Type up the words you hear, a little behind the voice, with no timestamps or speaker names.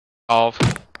Off.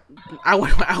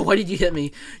 Why did you hit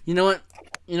me? You know what?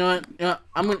 You know what?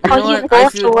 I'm gonna. You know what? I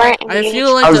feel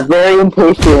like I was very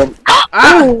impatient.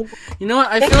 You know what?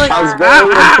 I feel like I was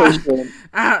very impatient.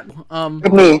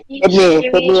 Hit me.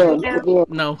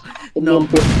 No.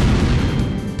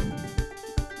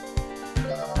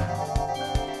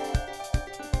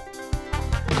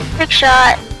 Trick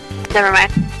shot. Never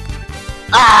mind.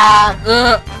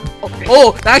 Okay.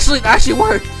 Oh, that actually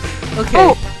worked. Okay.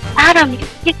 Oh, Adam, you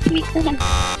kicked me in.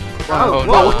 Oh,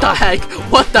 no. What the heck?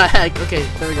 What the heck? Okay,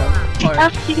 there we go.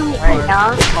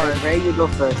 Alright, Ray, you go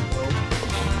first.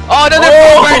 Oh, no,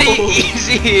 birdie!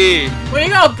 Easy! Wait,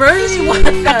 you got birdie? What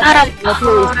the heck?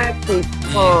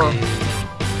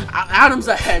 Adam's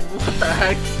ahead. What the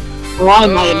heck?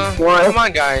 Come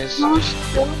on, guys. You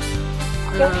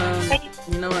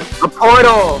know what? A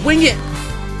portal! Wing it!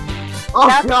 Oh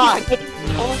god!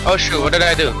 Oh shoot, what did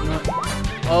I do?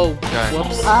 Oh, God.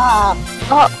 whoops.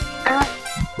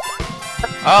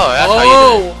 Oh, that's how you do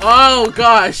it. Oh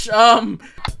gosh, Adam,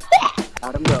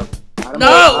 go.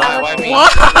 No! Why me?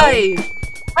 Why?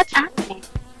 What's happening?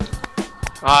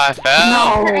 Oh, I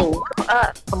fell. No!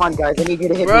 Come on, guys, I need you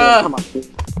to hit Bruh. me. Come on, please.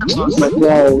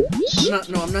 No.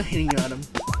 No, I'm not hitting you, Adam.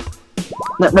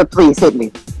 No, please, hit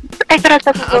me.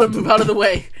 Adam, move out of the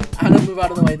way. Adam, move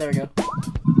out of the way. There we go.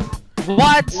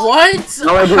 What? What?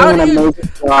 No, we're doing an amazing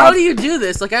job. How do you do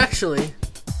this? Like, actually?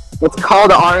 It's called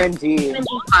RNG.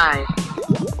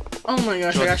 Oh my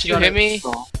gosh, I Did actually you got hit it. me?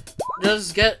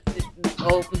 Just get.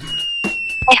 Oh.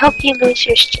 I hope you lose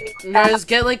your streak. No, just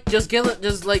hit like an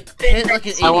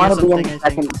 80 I or want to be something, in I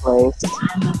second think. place.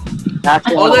 That's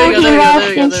Oh, there you go,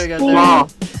 there you go. No.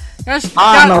 Gosh,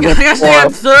 no, gosh, that's I got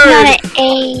Not third! an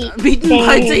 8. Beaten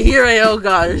by Tahira, oh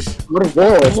gosh. What is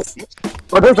this?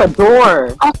 Oh, there's a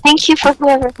door. Oh, thank you for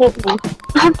whoever hit me.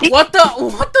 What the?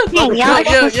 Dang, Yo, y'all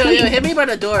hit me by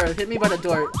the door. Hit me by the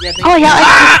door. Yeah, thank Oh, you.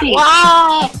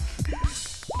 y'all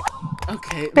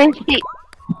Okay. Thank you.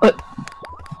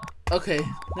 Okay,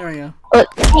 there we go.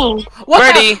 Dang. What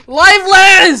Birdie. the? Live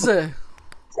Lens!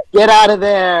 Get out of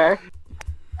there.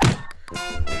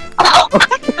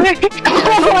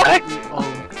 Oh,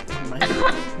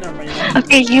 never mind.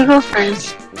 Okay, you go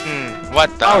first. What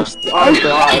the? Oh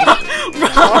god.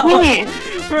 Wait,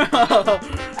 Bro!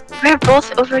 we're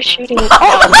both overshooting.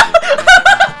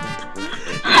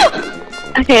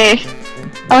 Okay.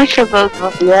 I like your both.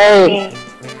 Yay.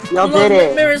 Y'all did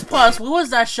it. Mirrors Plus, what was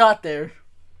that shot there?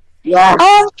 Yeah.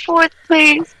 Oh, fourth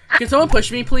place. Can someone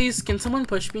push me, please? Can someone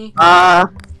push me? No,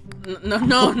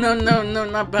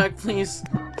 not back, please.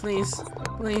 Please.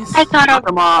 I got a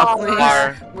Come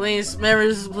on. Please,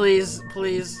 Mirrors, please.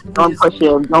 Don't push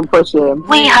him. Don't push him.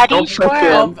 Wait, how do you Don't push score?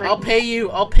 him. I'll pay you.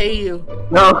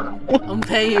 No. I'll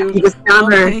pay you. He's a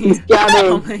scammer. He's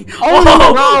scamming.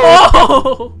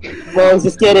 Oh! No,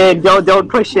 just kidding. Don't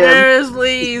push him. Mirrors, He's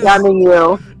please. scamming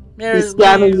you. Mirrors, He's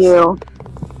scamming please. you.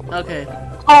 Okay.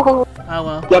 Oh, Oh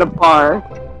well. Get a par.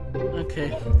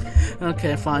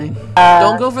 Okay, fine.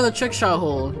 Don't go for the trick shot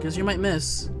hole, because you might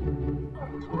miss.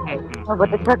 Oh, but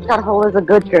the trick shot hole is a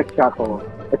good trick shot hole.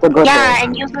 It's a good yeah, one.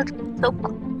 and you look so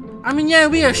cool. I mean, yeah,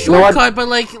 it'd be a know what? shortcut, but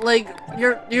like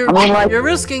you're you're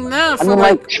risking that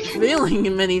for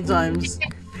failing many times. I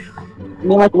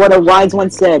mean, like what a wise one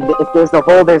said: if there's a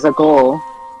hole, there's a goal.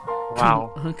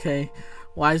 Wow. Okay,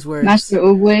 wise words. Master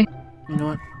Oogway. You know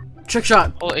what? Trick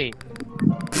shot. Holy.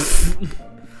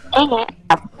 Dang it.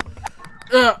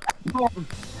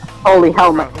 Holy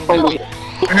hell, man. Holy. Go!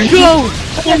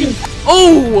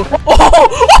 Oh!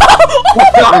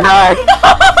 What the heck?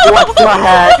 What the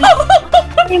heck?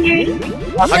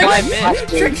 How did I miss?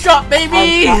 Trick shot,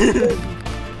 baby!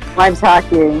 I'm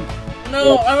hacking.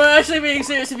 No, I'm actually being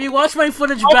serious. If you watch my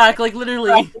footage back, like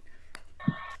literally.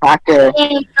 Hacker.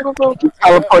 Hey, go. Teleported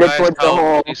Guys, towards the help.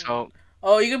 hole. Please help.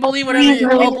 Oh, you can believe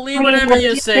whatever I'll believe whatever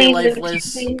you say,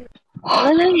 lifeless.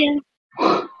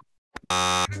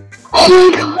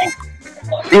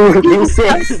 Do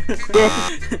six.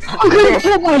 I'm gonna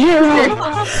kill my hero!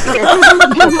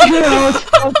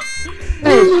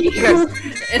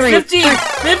 It's 15!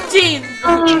 15!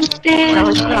 Oh, That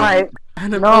was right.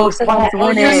 And No, Spine's oh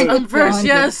yes, winning. I'm first,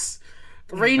 yes!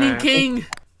 Reigning Okay. king!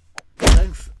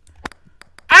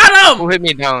 Adam! Who hit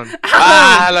me down?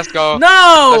 Ah, let's go.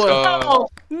 No! Let's go.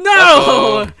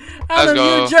 No! Adam,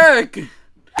 go. you jerk!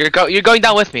 You're going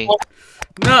down with me.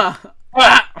 No!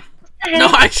 Ah. No,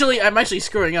 actually, I'm actually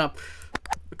screwing up.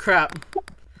 Crap.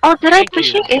 Oh, did I Thank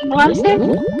push you. you in last time?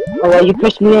 Oh, yeah, you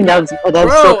pushed me in. That was Bro.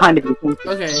 so kind of you.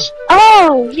 Okay,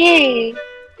 Oh, yay.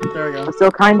 there we go. That's so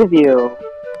kind of you.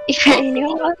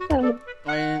 You're welcome.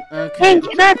 Okay. Hey,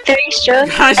 you got 3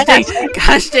 strokes. Gosh dang it!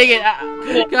 Gosh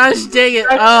dang it!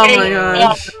 Oh my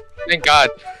gosh! Thank God.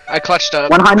 I clutched up.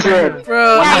 100.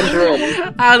 Bro,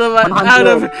 100. out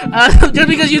of, just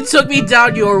because you took me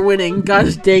down, you were winning.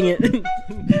 Gosh dang it.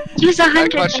 Use I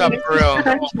 100. clutched up for real.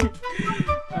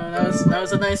 That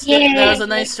was a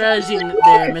nice strategy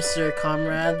there, Mr.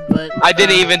 Comrade. But I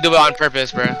didn't even do it on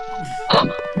purpose, bro.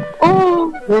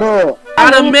 Oh,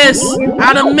 out of miss.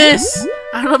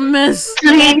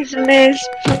 please, miss.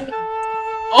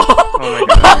 Oh, Oh my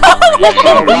God.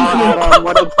 Oh, wow,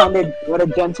 Adam, what a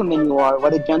gentleman you are.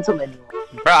 What a gentleman you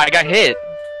are. Bro, I got hit.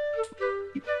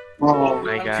 Oh, Oh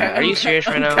my God. Are you serious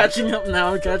right now? I'm catching up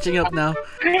now.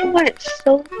 I went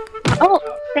so. Oh,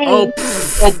 Oh,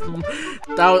 thanks.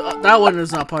 that one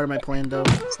is not part of my plan though.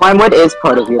 Slime, what is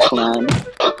part of your plan?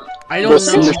 I don't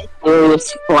This know.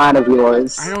 mysterious plan of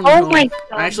yours. I don't Oh know. my God.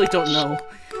 I actually don't know.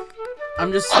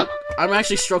 I'm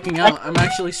actually stroking out.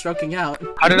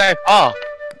 How did I fall?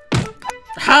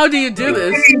 How do you do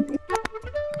this?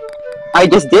 I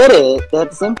just did it.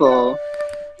 That's simple.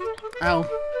 Ow.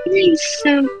 Please,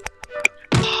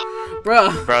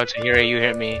 Bruh, Bro, Tahira, you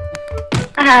hit me.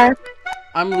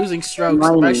 I'm losing strokes.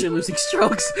 Mine. I'm actually losing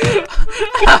strokes.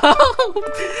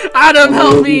 Adam,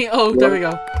 help me! Oh, there we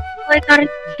go. I got a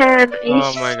 10.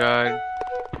 Oh my God.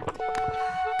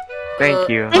 Thank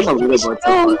you. I'm a little bit so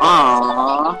far.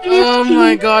 Aww. Oh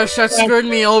my gosh, that screwed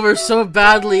me over so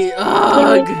badly.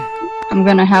 Ugh. I'm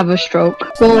gonna have a stroke.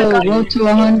 Go to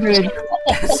 100.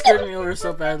 That screwed me over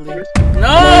so badly.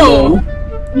 No!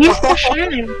 Use the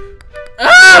fan.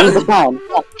 Ah! Use the fan.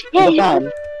 Use the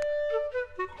fan.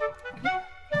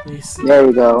 Please. There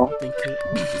we go. Thank you.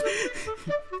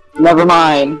 Never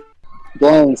mind.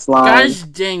 Dang, Slime. Gosh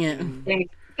dang it.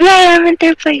 Yeah, I'm in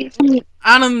third place.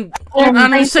 Adam,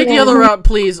 just take the other route,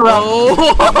 please. Oh!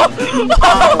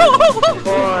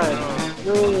 4,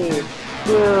 3,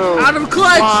 2, Adam,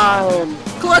 clutch! 1.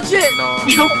 Clutch it! No.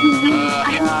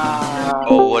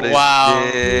 Oh, what is Wow.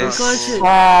 this? Clutch it.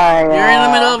 You're in the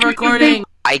middle of recording.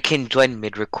 I can join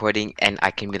mid-recording and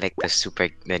I can be like the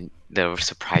surprise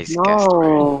guest.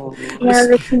 No.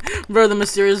 Yeah, Bro, the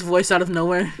mysterious voice out of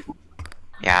nowhere.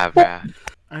 Yeah, bruh.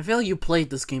 I feel like you played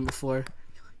this game before.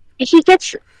 if he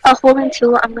gets a hole in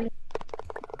 2, I'm gonna.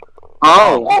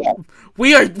 Oh.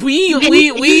 We are stupid.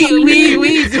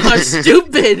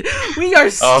 We are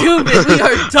stupid. We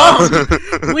are dumb.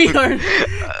 We are.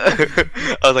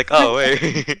 I was like, oh wait.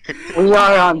 We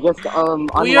are just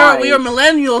We are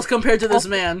millennials compared to this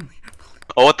man.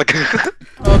 Oh, what the?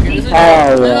 Okay, this is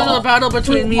a battle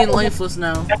between me and Lifeless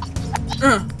now.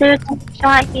 There's a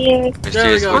shot here.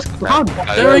 There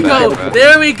we go. There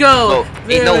There we go. Oh,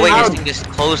 ain't no way this thing just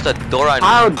closed the door on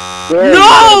How me. dare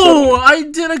No! I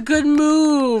did a good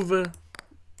move.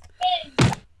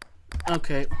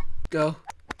 Okay, go.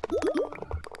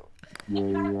 Oh,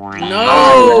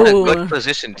 No. in a good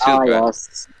position too, Ah, bro.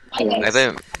 yes. I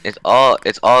think it's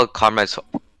all comrades.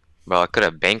 Bro, I could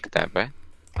have banked that, bro.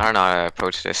 I don't know how to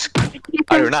approach this.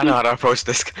 I do not know how to approach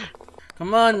this.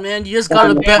 Come on, man. You just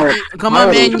gotta bet. Come on,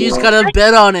 man. You just gotta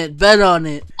bet on it. Bet on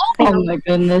it. Oh my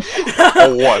goodness.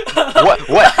 Oh, what?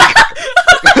 What?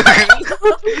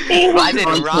 I did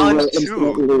round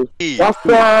 2. Yes,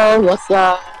 sir. Yes,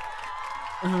 sir.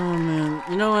 Oh man.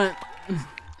 You know what?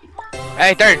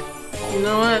 Hey, third. You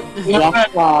know what?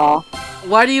 Yes, sir.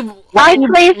 Why do you? I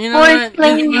play You know fourth what?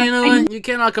 place. You know what? You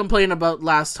cannot complain about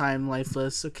last time,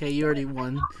 Lifeless. Okay, you already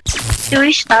won. Do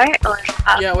we start or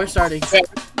stop? Yeah, we're starting.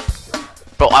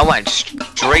 Bro, I went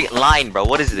straight line, bro.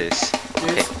 What is this?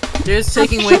 You're just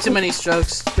taking way too many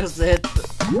strokes because they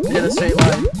hit a straight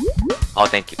line. Oh,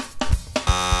 thank you.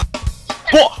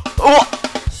 Whoa!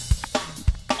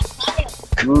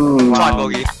 Come on,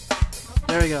 Bogey.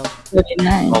 There we go.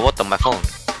 39. Oh, what the? My phone.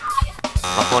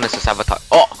 My phone is a sabotage.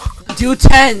 Oh! Do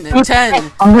 10.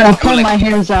 10. I'm gonna pull my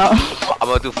hairs out. I'm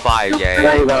gonna do 5, There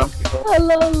yeah. you go.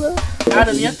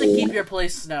 Adam, you have to keep your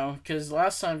place now because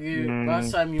last time you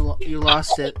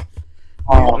lost it.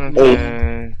 Oh,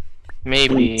 8.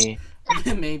 Maybe.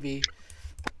 Maybe.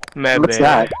 What's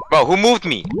that? Bro, who moved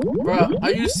me? Bro,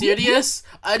 are you serious?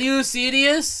 Are you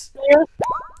serious?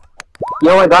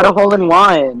 Yo, I got a hole in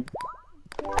 1.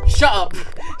 Shut up.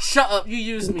 Shut up. You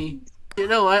used me. You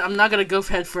know what? I'm not gonna go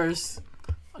head first.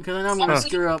 Because I know I'm gonna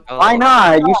screw up. Why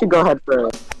not? You should go ahead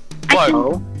first. What?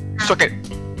 Oh. Suck it.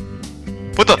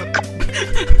 What the?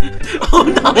 Oh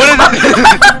no. What is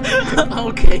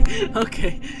it?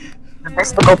 Okay. The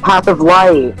mystical path of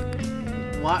light.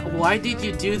 Why did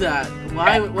you do that?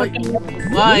 Why?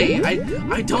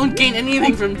 I don't gain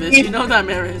anything from this. You know that,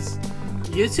 Maris.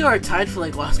 You two are tied for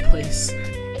like last place.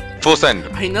 Full send.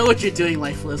 I know what you're doing,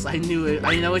 Lifeless. I knew it.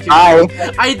 I know what you're doing.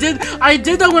 I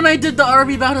did that when I did the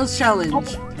RB Battles challenge.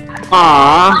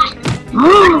 Aww.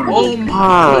 Oh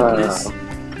my goodness.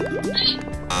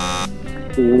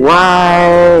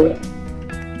 What?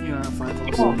 You got a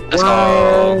 5 also. Let's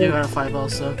go. You got a 5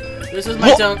 also. This is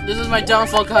my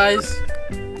downfall, guys.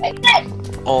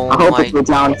 Oh I hope my. it's your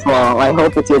downfall. I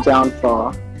hope it's your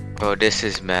downfall. Bro, this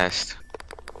is messed.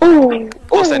 Ooh.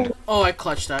 Listen. Oh, I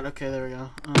clutched that. Okay, there we go.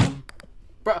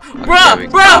 Bro, there we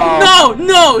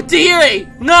no, Deary,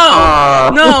 no.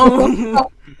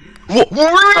 Oh,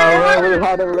 we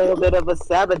had a little bit of a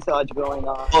sabotage going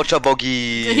on. Ultra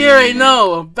bogey. Tahiri,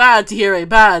 no! Bad, Tahiri,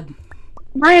 bad.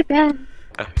 My bad.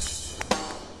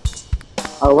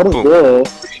 Oh, what is Boom.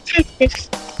 this? Take this.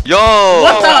 Yo.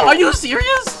 What the? Are you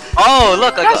serious? Oh,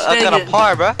 look, I Gosh got dang a it.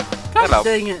 par, bro. Gosh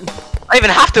dang it. I even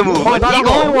have to move. Oh, I got a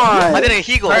Eagle. hole in one. I did an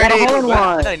eagle. I got a hole in bro.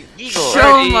 I one. did an eagle.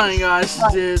 Oh my gosh,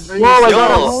 dude. Are you Whoa, I serious?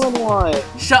 got a Yo. hole in one.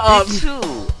 Shut up. Me too.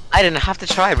 I didn't have to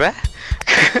try, bruh.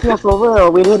 Yeah, for real,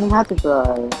 we didn't have to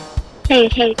try. Hey,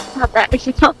 stop that.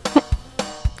 Stop that.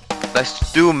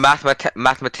 Let's do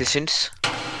mathematicians.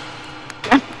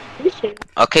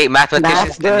 Okay,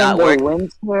 mathematicians did not work.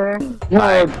 Winter. No,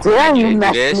 Alright, damn, you do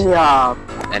messed this. me up.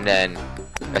 And then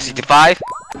 65.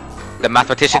 The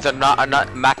mathematicians are not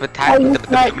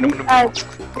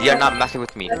You're not messing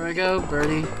with me, There we go,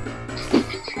 birdie.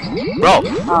 bro.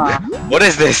 Ah, What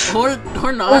is this, Or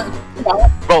not.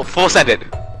 bro? Full send it.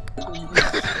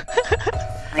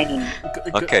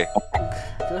 Okay.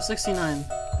 Go 69.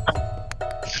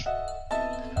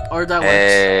 Or that works.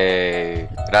 Hey,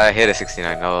 did I hit a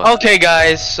 69? No. Okay,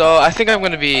 guys. So I think I'm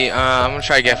gonna be. I'm gonna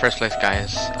try to get first place,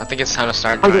 guys. I think it's time to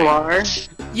start. oh, you trying. are?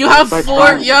 You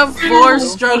have 4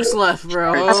 strokes left,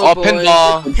 bro. Oh, boy.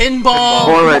 pinball. Pinball.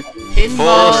 Forward. Full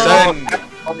Pinball. send.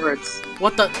 Forwards.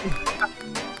 What the?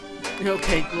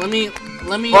 Okay, let me.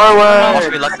 Watch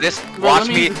Forward. me luck this. Well, Watch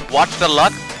let me. me- Watch the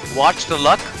luck. Watch the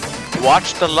luck.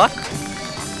 Watch the luck.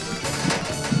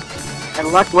 And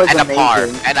luck was And a par.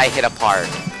 amazing. And I hit a par. Oh,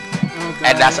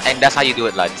 And God. that's how you do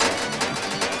it, lads.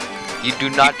 You do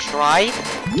not try.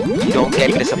 You don't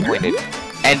get disappointed.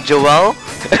 And Joel.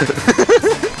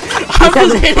 I'm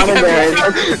just hitting One of everything.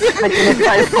 theirs. It's like an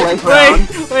entire playground.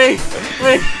 Wait.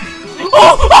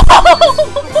 Oh!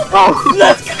 Oh.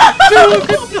 Let's go!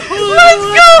 Let's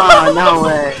go! Oh, no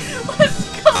way.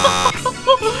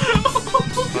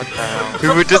 We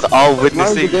were just all Why is the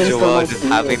witnessing game so Joel much just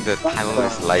easier? having the time of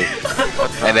his life.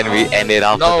 And then we ended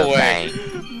off No with a way.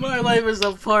 bang. My life is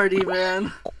a party,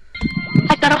 man.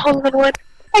 I got a hole in one.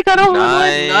 I got a hole in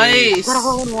one. Nice. Got a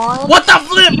hole in one? What the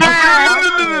flip? I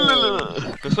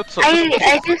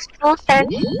just full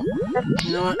send. You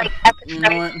know what? Like at the You know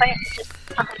starting what? point, just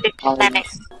 100%.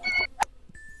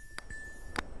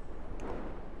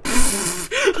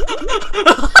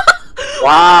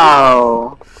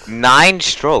 Wow. 9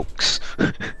 strokes.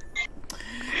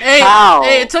 Hey, How?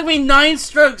 hey, it took me 9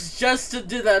 strokes just to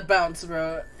do that bounce,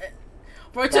 bro.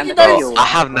 Bro, it took you Bro, 9 I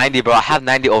have 90, bro. I have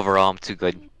 90 overall. I'm too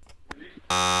good.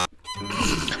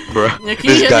 Bro, Yeah, can you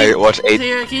this hit guy me? watch 8.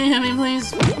 Here, can you hit me,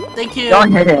 please? Thank you.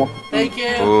 Don't hit him. Thank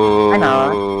you. Ooh. I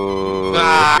know.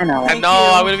 Ah, I know. I Thank know.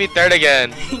 you. I'm gonna be third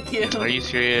again. Thank you. Are you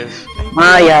serious? Thank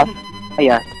Ah, you. yeah. Ah,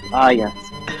 yeah. Ah, yes.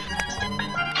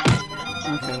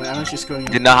 Okay, wait, I'm actually screwing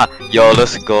up. Did not. Yo,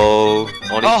 let's go.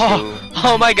 Only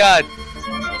Oh my God!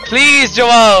 Please,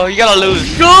 Joel, you gotta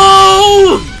lose.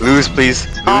 Go! 2. Lose, please.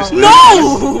 Lose.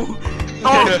 No!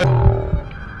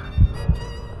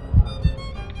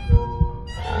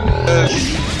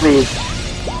 Please.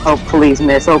 Oh, please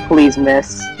miss. Oh, please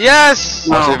miss. Yes!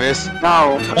 Watch No. it, miss.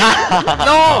 No. No!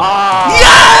 Ah,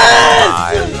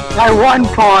 Yes! by 1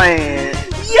 point.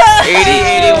 Yes! 80,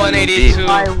 81, 82.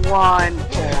 By 1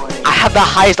 point. I have the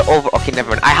highest over. Okay, never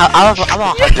mind. I'm a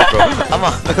 100, bro. I'm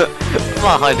a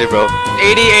 100, bro.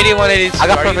 80, 81, 82. I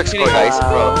got Are you perfect kidding score, me? guys,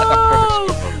 bro.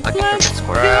 I got perfect score, bro. I got perfect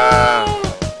score. Go!